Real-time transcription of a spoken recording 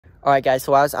All right, guys,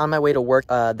 so I was on my way to work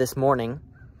this morning,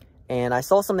 and I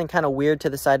saw something kind of weird to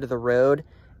the side of the road,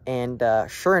 and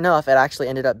sure enough, it actually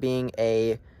ended up being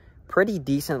a pretty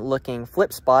decent looking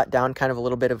flip spot down kind of a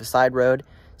little bit of a side road.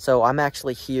 So I'm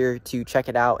actually here to check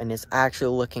it out, and it's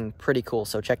actually looking pretty cool.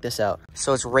 So check this out.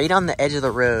 So it's right on the edge of the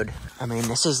road. I mean,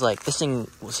 this thing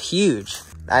was huge.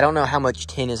 I don't know how much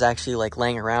tin is actually like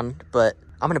laying around, but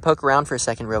I'm gonna poke around for a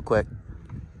second real quick.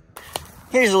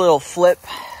 Here's a little flip.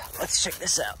 Let's check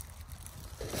this out.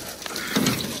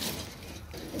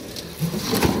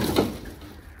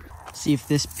 See if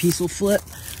this piece will flip.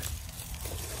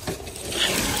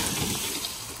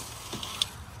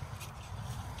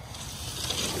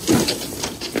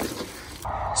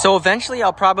 So eventually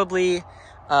I'll probably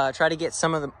try to get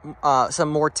some of the some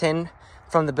more tin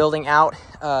from the building out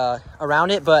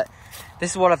around it, but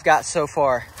this is what I've got so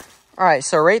far. All right,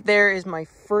 so right there is my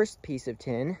first piece of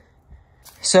tin.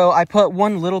 So I put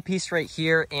one little piece right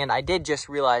here, and I did just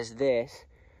realize this.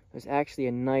 There's actually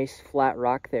a nice flat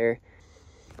rock there,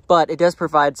 but it does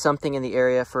provide something in the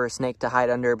area for a snake to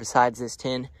hide under besides this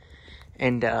tin,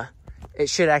 and it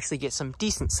should actually get some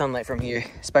decent sunlight from here,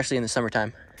 especially in the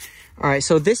summertime. All right,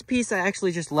 so this piece I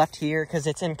actually just left here because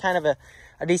it's in kind of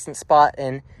a decent spot,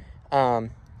 and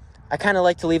I kind of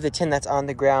like to leave the tin that's on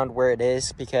the ground where it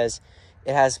is because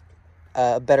it has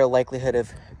a better likelihood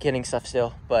of getting stuff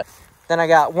still. But then I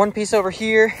got one piece over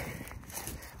here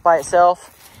by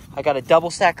itself. I got a double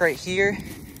stack right here.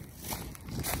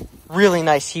 Really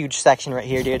nice, huge section right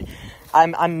here, dude.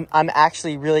 I'm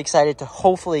actually really excited to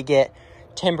hopefully get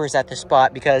timbers at this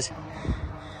spot because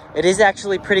it is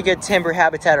actually pretty good timber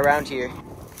habitat around here.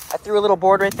 I threw a little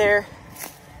board right there.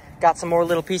 Got some more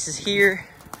little pieces here.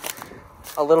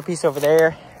 A little piece over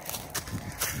there.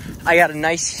 I got a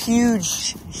nice,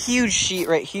 huge sheet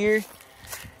right here.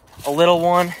 A little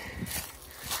one.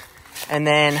 And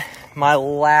then my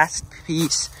last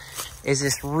piece is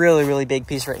this really big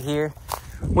piece right here,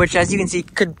 which, as you can see,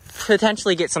 could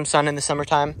potentially get some sun in the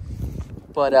summertime.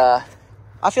 But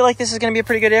I feel like this is going to be a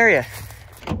pretty good area.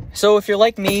 So if you're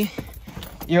like me,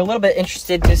 you're a little bit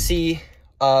interested to see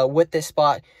what this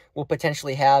spot will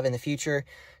potentially have in the future.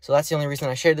 So that's the only reason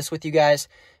I shared this with you guys.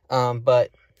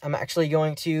 But I'm actually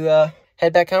going to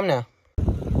head back home now.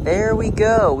 There we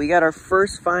go. We got our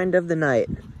first find of the night.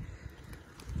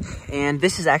 And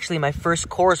this is actually my first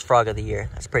chorus frog of the year.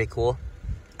 That's pretty cool.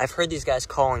 I've heard these guys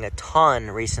calling a ton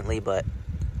recently, but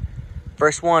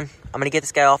first one. I'm going to get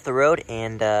this guy off the road,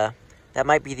 and that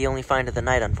might be the only find of the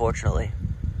night, unfortunately.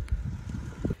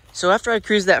 So after I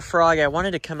cruised that frog, I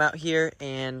wanted to come out here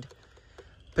and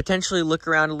potentially look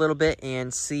around a little bit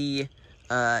and see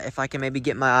if I can maybe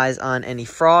get my eyes on any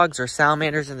frogs or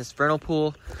salamanders in this vernal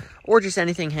pool, or just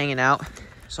anything hanging out.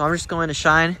 So I'm just going to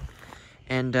shine,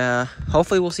 and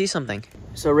hopefully we'll see something.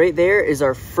 So right there is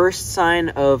our first sign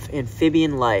of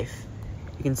amphibian life.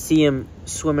 You can see him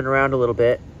swimming around a little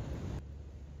bit.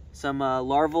 Some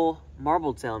larval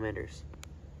marbled salamanders.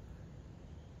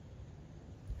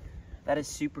 That is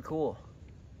super cool.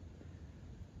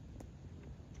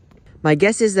 My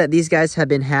guess is that these guys have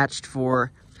been hatched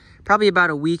for probably about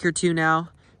a week or two now,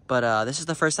 but this is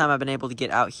the first time I've been able to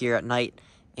get out here at night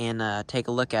and take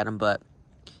a look at them, but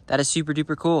that is super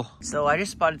duper cool. So I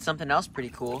just spotted something else pretty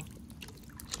cool.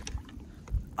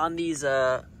 On these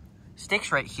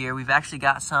sticks right here, we've actually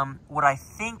got some what I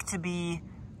think to be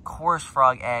chorus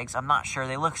frog eggs. I'm not sure.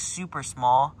 They look super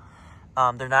small.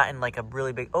 They're not in like a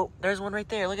really big... Oh, there's one right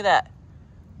there. Look at that.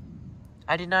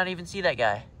 I did not even see that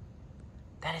guy.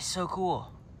 That is so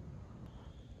cool.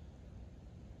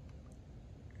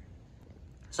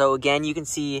 So again, you can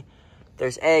see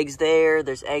there's eggs there.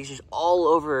 There's eggs just all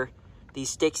over these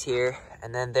sticks here.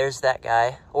 And then there's that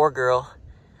guy or girl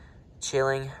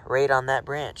chilling right on that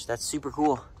branch. That's super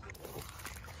cool.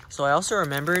 So I also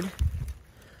remembered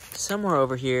somewhere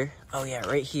over here. Oh yeah,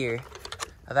 right here.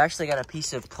 I've actually got a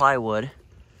piece of plywood.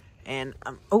 And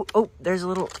oh, there's a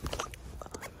little...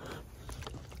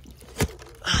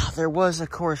 There was a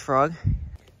chorus frog.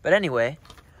 But anyway,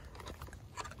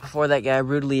 before that guy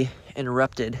rudely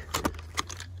interrupted,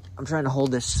 I'm trying to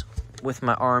hold this with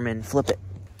my arm and flip it.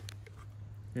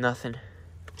 Nothing.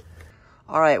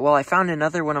 All right, well, I found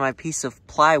another one of my piece of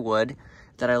plywood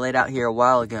that I laid out here a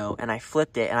while ago, and I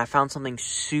flipped it, and I found something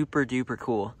super duper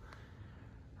cool.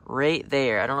 Right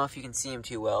there. I don't know if you can see him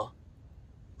too well,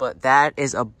 but that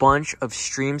is a bunch of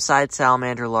streamside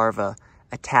salamander larvae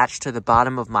attached to the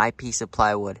bottom of my piece of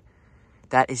plywood.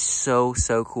 That is so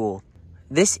cool.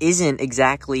 This isn't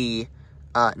exactly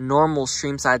normal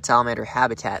streamside salamander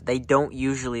habitat. They don't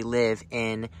usually live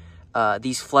in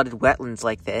these flooded wetlands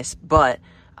like this, but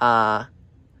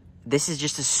this is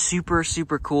just a super,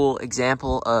 super cool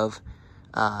example of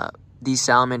these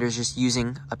salamanders just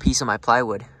using a piece of my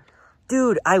plywood.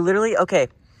 Dude, I literally, okay,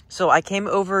 so I came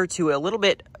over to a little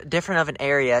bit different of an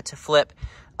area to flip.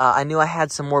 I knew I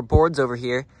had some more boards over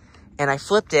here, and I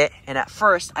flipped it, and at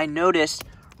first I noticed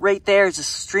right there is a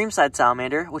streamside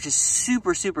salamander, which is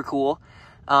super, super cool.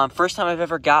 First time I've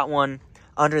ever got one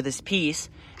under this piece.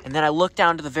 And then I look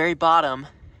down to the very bottom,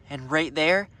 and right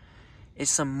there is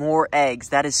some more eggs.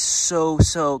 That is so,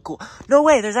 so cool. No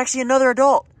way, there's actually another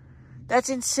adult. That's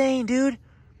insane, dude.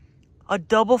 A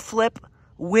double flip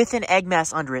with an egg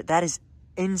mass under it. That is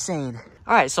insane.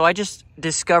 All right, so I just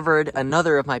discovered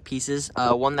another of my pieces,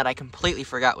 one that I completely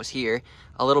forgot was here.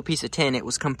 A little piece of tin. It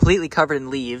was completely covered in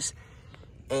leaves.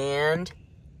 And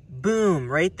boom,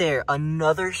 right there,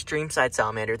 another streamside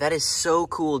salamander. That is so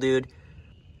cool, dude.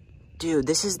 Dude,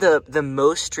 this is the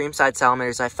most streamside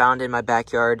salamanders I found in my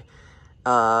backyard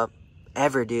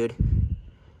ever, dude.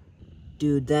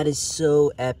 Dude, that is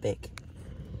so epic.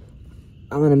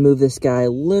 I'm going to move this guy a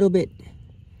little bit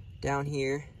down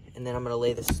here, and then I'm going to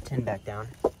lay this tin back down.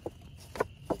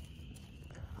 All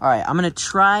right, I'm going to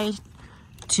try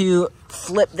to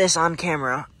flip this on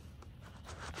camera.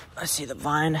 Let's see the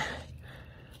vine.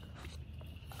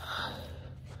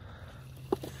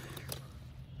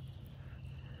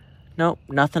 Nope,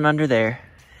 nothing under there.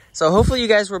 So hopefully you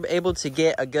guys were able to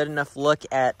get a good enough look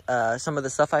at some of the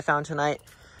stuff I found tonight.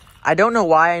 I don't know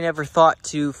why I never thought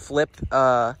to flip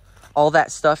all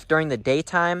that stuff during the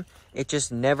daytime. It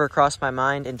just never crossed my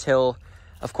mind until,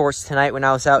 of course, tonight when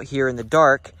I was out here in the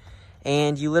dark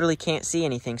and you literally can't see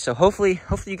anything. So hopefully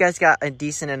you guys got a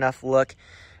decent enough look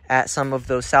at some of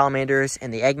those salamanders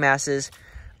and the egg masses.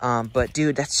 But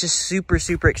dude, that's just super,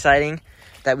 super exciting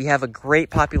that we have a great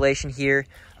population here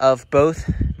of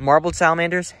both marbled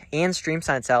salamanders and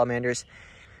streamside salamanders.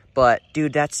 But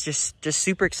dude, that's just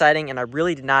super exciting, and I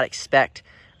really did not expect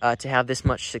to have this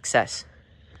much success.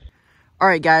 All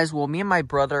right, guys, well, me and my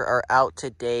brother are out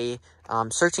today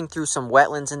searching through some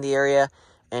wetlands in the area,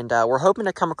 and we're hoping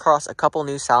to come across a couple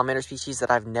new salamander species that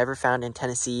I've never found in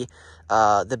Tennessee.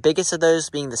 The biggest of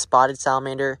those being the spotted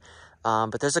salamander,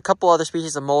 but there's a couple other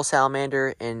species of mole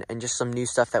salamander and just some new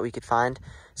stuff that we could find.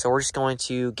 So we're just going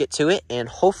to get to it, and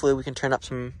hopefully we can turn up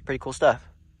some pretty cool stuff.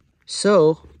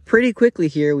 So pretty quickly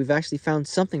here, we've actually found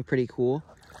something pretty cool.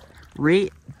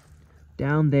 Right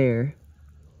down there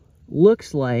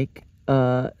looks like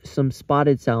some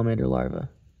spotted salamander larvae.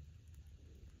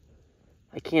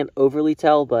 I can't overly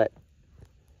tell, but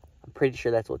I'm pretty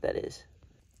sure that's what that is.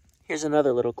 Here's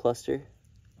another little cluster.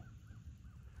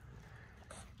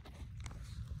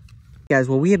 Guys,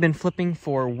 well, we have been flipping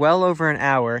for well over an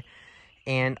hour,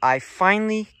 and I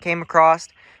finally came across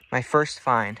my first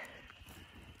find.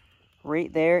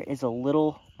 Right there is a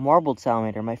little marbled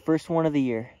salamander, my first one of the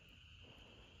year.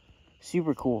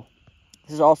 Super cool.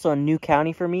 This is also a new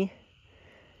county for me,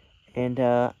 and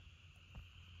a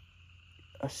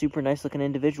super nice looking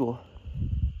individual.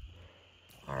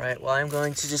 All right, well, I'm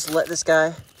going to just let this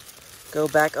guy go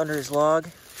back under his log.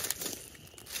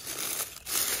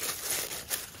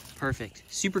 Perfect.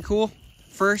 Super cool.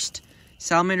 First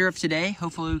salamander of today.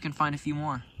 Hopefully we can find a few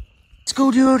more. Let's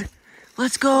go, dude.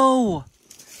 Let's go.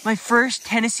 My first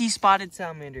Tennessee spotted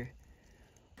salamander.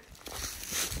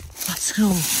 Let's go.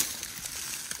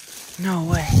 No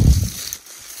way.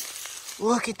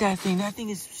 Look at that thing. That thing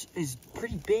is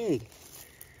pretty big.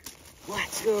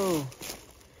 Let's go.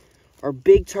 Our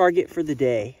big target for the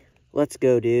day. Let's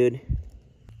go, dude.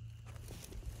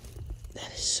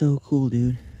 That is so cool,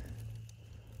 dude.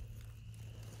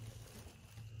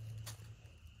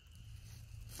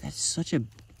 That's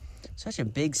such a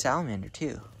big salamander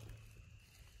too.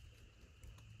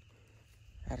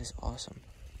 That is awesome.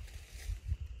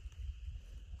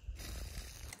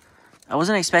 I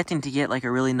wasn't expecting to get like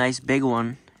a really nice big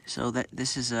one, so that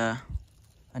this is a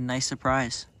nice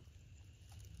surprise.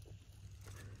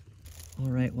 All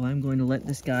right, well, I'm going to let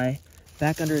this guy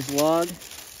back under his log.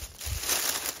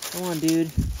 Come on,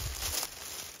 dude.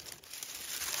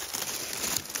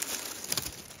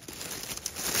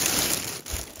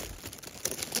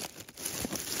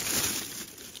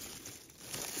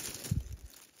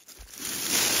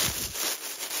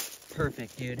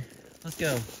 Perfect, dude. Let's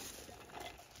go.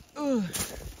 Ooh.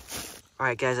 All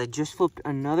right, guys, I just flipped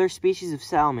another species of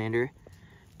salamander,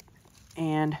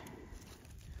 and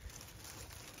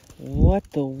what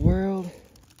the world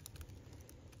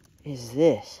is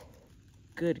this?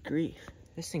 Good grief.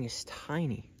 This thing is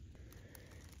tiny.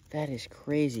 That is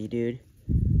crazy, dude.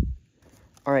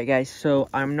 All right, guys, so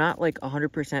I'm not like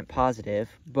 100% positive,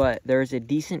 but there's a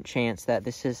decent chance that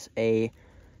this is a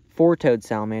four-toed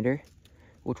salamander,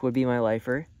 which would be my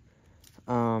lifer.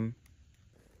 All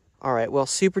right, well,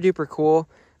 super duper cool.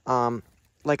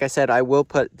 Like I said, I will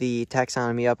put the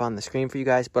taxonomy up on the screen for you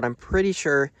guys, but I'm pretty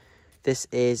sure this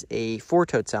is a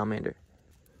four-toed salamander.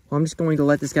 Well, I'm just going to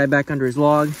let this guy back under his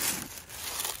log.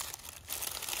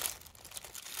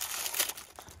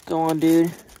 Go on,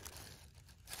 dude.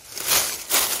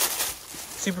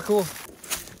 Super cool.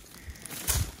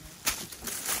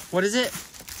 What is it?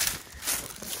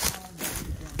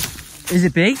 Is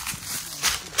it big?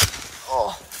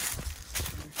 Oh.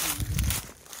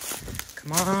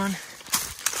 Come on.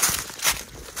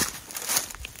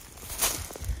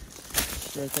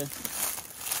 Right there.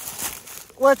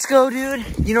 Let's go, dude.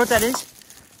 You know what that is?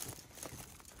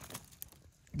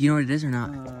 Do you know what it is or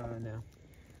not? No.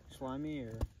 Slimy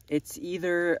or? It's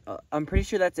either, I'm pretty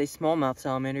sure that's a smallmouth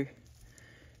salamander.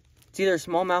 It's either a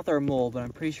smallmouth or a mole, but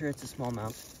I'm pretty sure it's a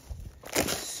smallmouth.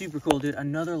 Super cool, dude.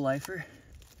 Another lifer.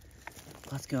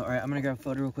 Let's go. All right, I'm gonna grab a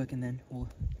photo real quick and then we'll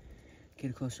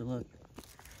get a closer look.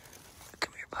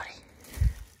 Come here, buddy.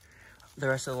 The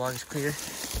rest of the log is clear.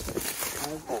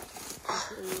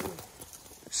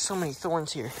 So many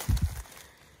thorns here.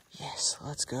 Yes,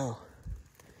 let's go.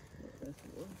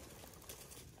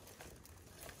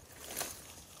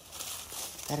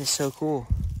 That is so cool.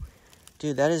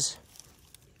 Dude, that is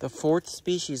the 4th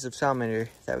species of salamander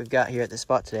that we've got here at this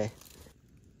spot today.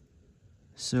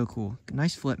 So cool.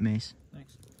 Nice flip, Mace.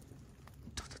 Thanks.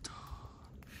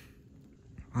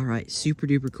 All right, super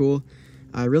duper cool.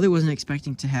 I really wasn't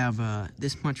expecting to have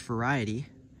this much variety,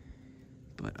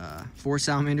 but 4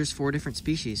 salamanders, 4 different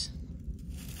species.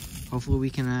 Hopefully we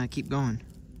can keep going.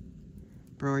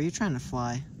 Bro, are you trying to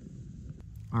fly?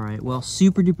 All right, well,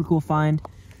 super duper cool find.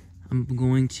 I'm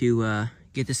going to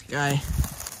get this guy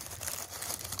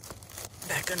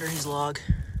back under his log.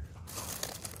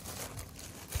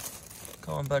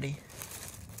 Go on, buddy.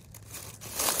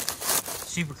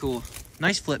 Super cool.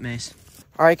 Nice flip, Mace.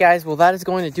 All right, guys. Well, that is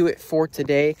going to do it for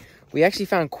today. We actually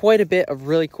found quite a bit of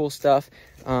really cool stuff.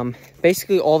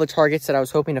 Basically, all the targets that I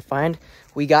was hoping to find,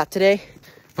 we got today.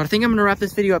 But I think I'm going to wrap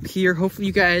this video up here. Hopefully,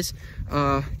 you guys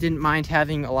didn't mind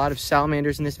having a lot of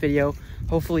salamanders in this video.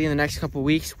 Hopefully, in the next couple of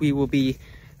weeks, we will be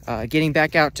getting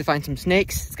back out to find some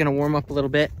snakes. It's going to warm up a little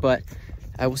bit, but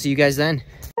I will see you guys then.